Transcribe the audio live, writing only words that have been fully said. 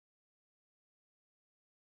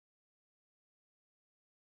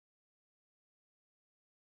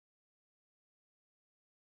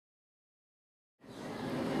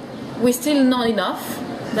we're still not enough,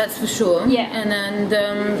 that's for sure. Yeah.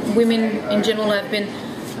 And women in general have been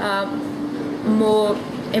more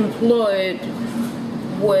employed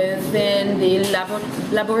within the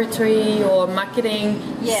laboratory or marketing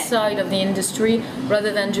side of the industry,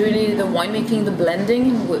 rather than really the winemaking, the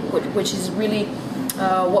blending, which is really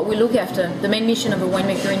what we look after. The main mission of a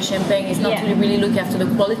winemaker in Champagne is not to really look after the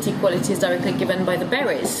quality. Quality is directly given by the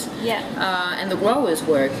berries and the growers'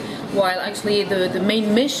 work. While actually the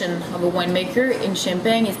main mission of a winemaker in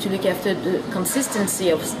Champagne is to look after the consistency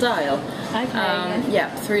of style,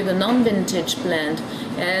 through the non-vintage blend.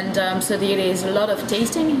 And so the idea is a lot of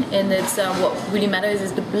tasting, and it's what really matters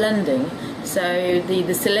is the blending. So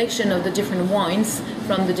the selection of the different wines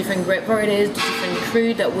from the different grape varieties, the different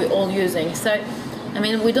cru that we're all using. So I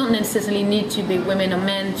mean, we don't necessarily need to be women or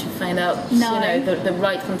men to find out the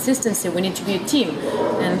right consistency. We need to be a team,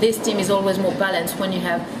 and this team is always more balanced when you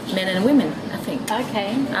have men and women, I think.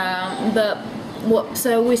 Okay.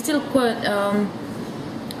 So we're still quite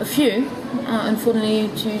a few, unfortunately,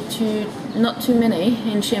 to not too many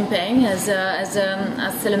in Champagne as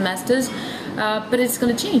cellar masters. But it's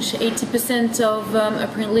going to change. 80% of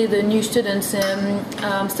apparently the new students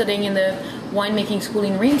studying in the winemaking school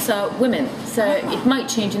in Reims are women. So it might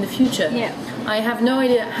change in the future. Yeah. I have no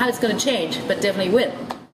idea how it's going to change, but definitely will.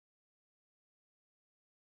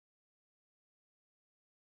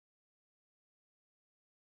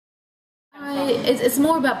 It's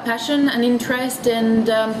more about passion and interest and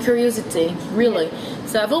curiosity, really.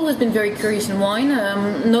 So I've always been very curious in wine.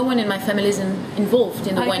 No one in my family is involved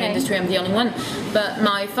in the wine industry. I'm the only one. But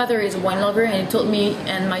my father is a wine lover, and he taught me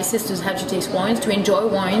and my sisters how to taste wines, to enjoy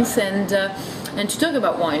wines, and to talk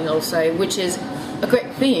about wine also, which is a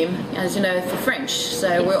great theme, as you know, for French.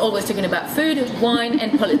 So we're always talking about food, wine,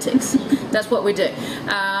 and politics. That's what we do.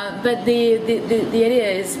 But the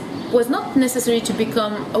idea was not necessarily to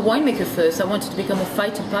become a winemaker first. I wanted to become a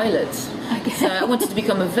fighter pilot. So I wanted to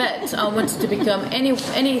become a vet. I wanted to become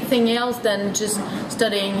anything else than just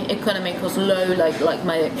studying economics law like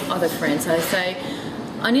my other friends. I say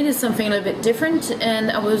I needed something a little bit different, and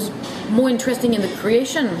I was more interested in the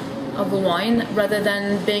creation of a wine rather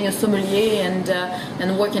than being a sommelier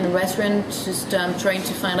and work in a restaurant, just trying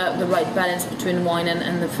to find out the right balance between wine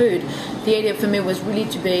and the food. The idea for me was really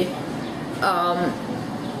to be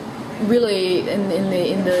really in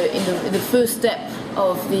the first step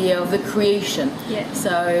of the creation. Yeah.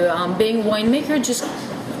 So being a winemaker just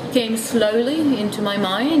came slowly into my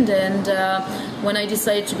mind, and when I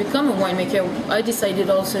decided to become a winemaker, I decided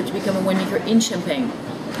also to become a winemaker in Champagne,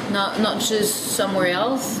 not just somewhere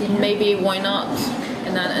else. Maybe why not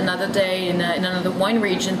another day in another wine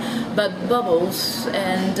region, but bubbles,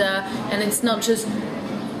 and it's not just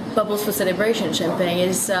bubbles for celebration. Champagne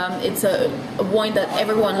is it's a wine that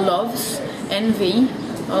everyone loves, envy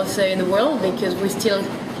also in the world, because we still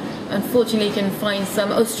unfortunately can find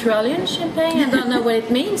some Australian champagne. I don't know what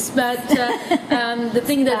it means, but the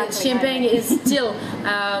thing that Champagne is still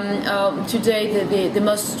today the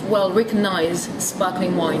most well recognized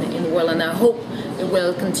sparkling wine in the world, and I hope it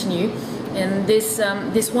will continue. And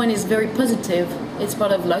this wine is very positive. It's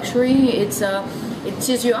part of luxury. It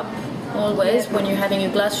cheers you up always when you're having a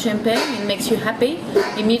glass of champagne. It makes you happy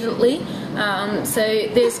immediately. So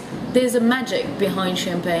there's a magic behind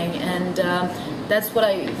Champagne, and that's what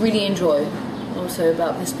I really enjoy also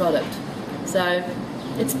about this product. So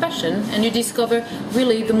it's passion, and you discover,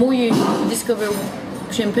 really, the more you discover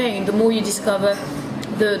Champagne, the more you discover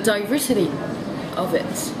the diversity of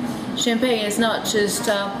it. Champagne is not just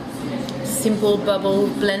simple bubble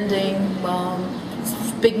blending,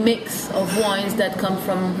 big mix of wines that come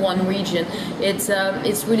from one region.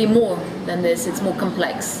 It's really more than this. It's more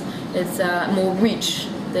complex. It's more rich,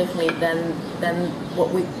 definitely, than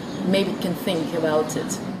what we maybe can think about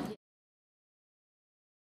it.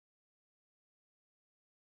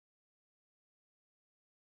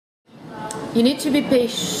 You need to be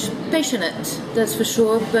passionate, that's for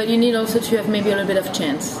sure, but you need also to have maybe a little bit of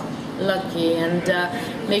chance, lucky, and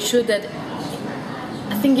make sure that,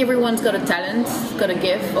 I think everyone's got a talent, got a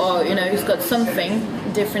gift, or who's got something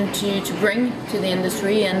different to bring to the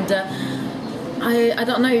industry, and I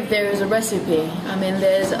don't know if there is a recipe. I mean,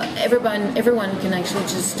 everyone can actually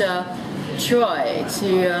just try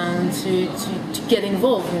to get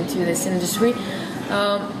involved into this industry.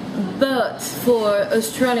 But for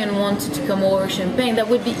Australian wanted to come over Champagne, that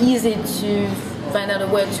would be easy to find out a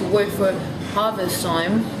way to work for harvest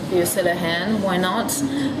time, be a cellar hand, why not?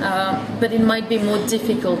 But it might be more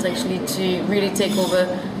difficult actually to really take over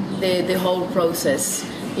the whole process,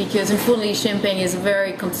 because unfortunately Champagne is a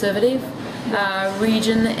very conservative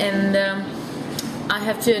region, and I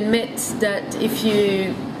have to admit that if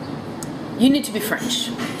you you need to be French.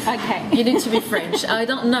 Okay. You need to be French. I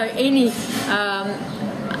don't know any.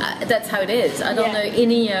 That's how it is. I don't know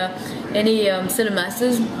any cellar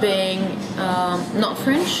masters being not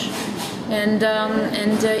French. And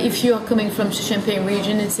if you are coming from the Champagne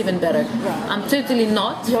region, it's even better. Right. I'm totally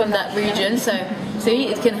not from that region, so see,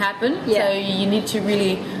 it can happen. Yeah. So you need to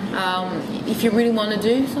really, if you really want to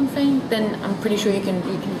do something, then I'm pretty sure you can do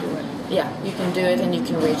it. Yeah, you can do it, and you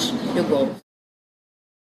can reach your goal.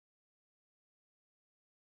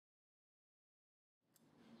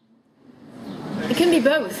 It can be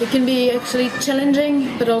both. It can be actually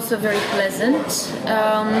challenging, but also very pleasant.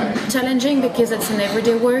 Challenging because it's an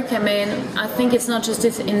everyday work. I mean, I think it's not just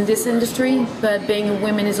in this industry, but being a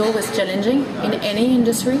woman is always challenging in any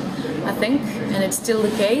industry, I think, and it's still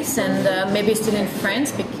the case, and maybe still in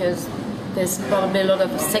France because there's probably a lot of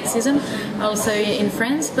sexism also in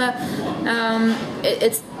France, but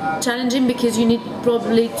it's challenging because you need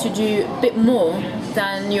probably to do a bit more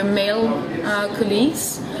than your male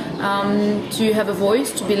colleagues. To have a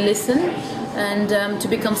voice, to be listened, and to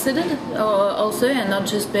be considered also, and not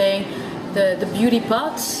just being the beauty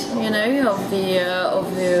parts, you know, of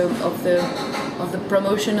the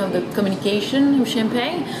promotion of the communication of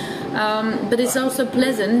Champagne. But it's also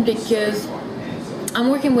pleasant because I'm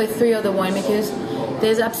working with 3 other winemakers.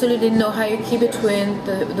 There's absolutely no hierarchy between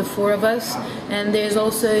the 4 of us, and there's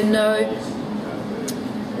also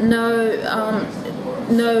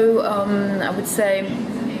I would say.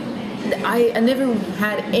 I never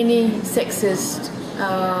had any sexist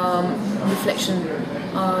reflection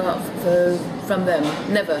from them,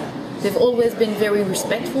 never. They've always been very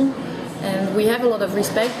respectful, and we have a lot of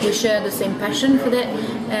respect. We share the same passion for that,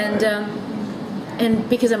 and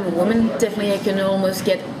because I'm a woman, definitely I can almost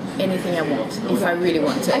get anything I want if I really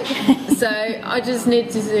want to. Okay. So I just need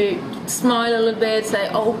to smile a little bit, say,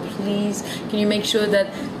 oh please, can you make sure that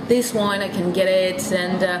this wine I can get it,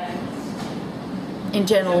 and in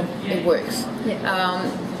general, it works. Yeah.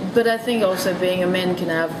 But I think also being a man can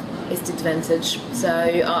have its advantage. So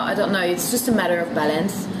I don't know. It's just a matter of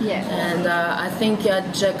balance. Yeah. And I think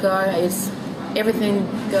at Jacquart, everything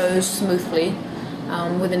goes smoothly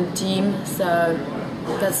within the team. So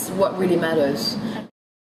that's what really matters.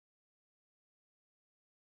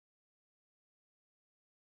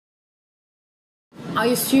 I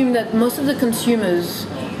assume that most of the consumers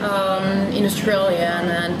in Australia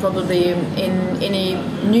and probably in any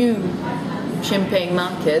new champagne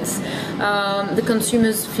markets, the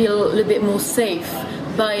consumers feel a little bit more safe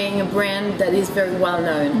buying a brand that is very well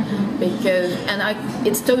known, because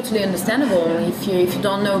it's totally understandable if you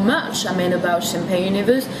don't know much, I mean, about Champagne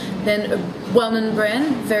universe, then a well-known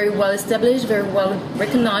brand, very well established, very well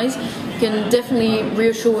recognized, can definitely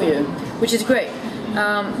reassure you, which is great.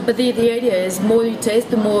 But the idea is, more you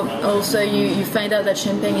taste, the more also you find out that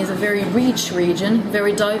Champagne is a very rich region,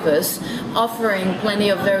 very diverse, offering plenty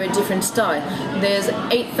of very different style. There's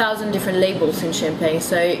 8,000 different labels in Champagne,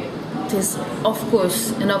 so there's of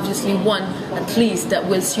course and obviously one at least that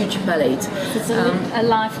will suit your palate. It's a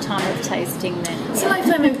lifetime of tasting then. It's a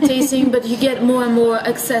lifetime of tasting, but you get more and more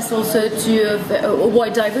access also to a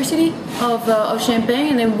wide diversity of Champagne,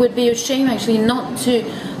 and it would be a shame actually not to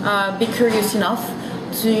be curious enough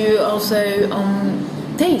to also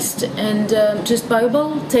taste and just buy a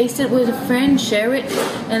bottle, taste it with a friend, share it,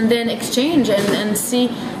 and then exchange and see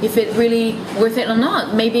if it really worth it or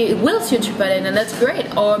not. Maybe it will suit your palate and that's great,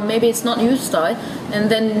 or maybe it's not your style,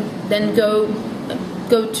 and then go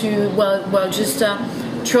to just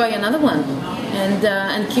try another one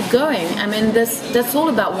and keep going. I mean, that's all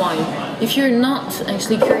about wine. If you're not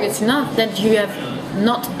actually curious enough, then you have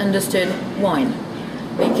not understood wine.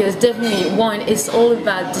 Because definitely wine is all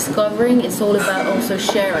about discovering, it's all about also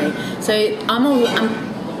sharing. So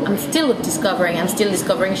I'm still discovering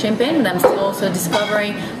Champagne, but I'm still also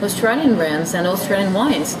discovering Australian brands and Australian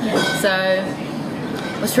wines. So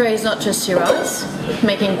Australia is not just Shiraz,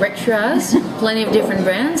 making great Shiraz, plenty of different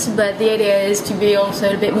brands, but the idea is to be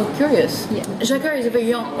also a bit more curious. Yeah. Jacquart is a very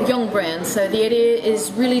young brand, so the idea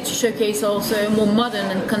is really to showcase also a more modern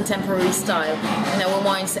and contemporary style in our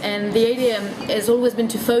wines, and the idea has always been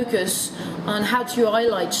to focus on how to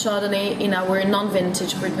highlight Chardonnay in our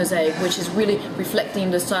non-vintage Brut Mosaic, which is really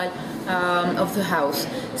reflecting the style of the house.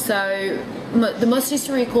 So the most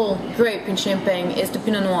historical grape in Champagne is the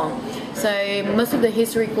Pinot Noir. So most of the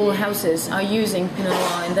historical houses are using Pinot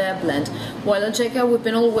Noir in their blend, while at Jacquart we've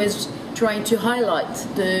been always trying to highlight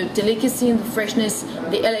the delicacy and the freshness,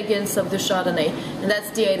 the elegance of the Chardonnay, and that's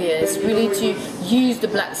the idea. It's really to use the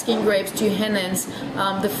black skin grapes to enhance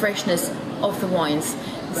the freshness of the wines.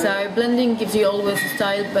 So blending gives you always the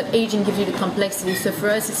style, but aging gives you the complexity. So for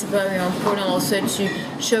us, it's very important also to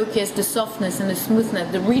showcase the softness and the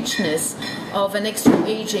smoothness, the richness of an extra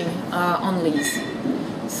aging on lees.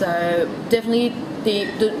 So definitely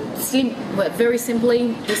the slim, well, very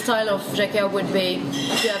simply, the style of Jacquart would be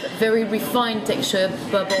to have very refined texture,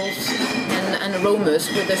 bubbles and aromas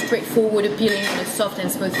with a straightforward, appealing and a soft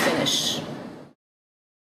and smooth finish.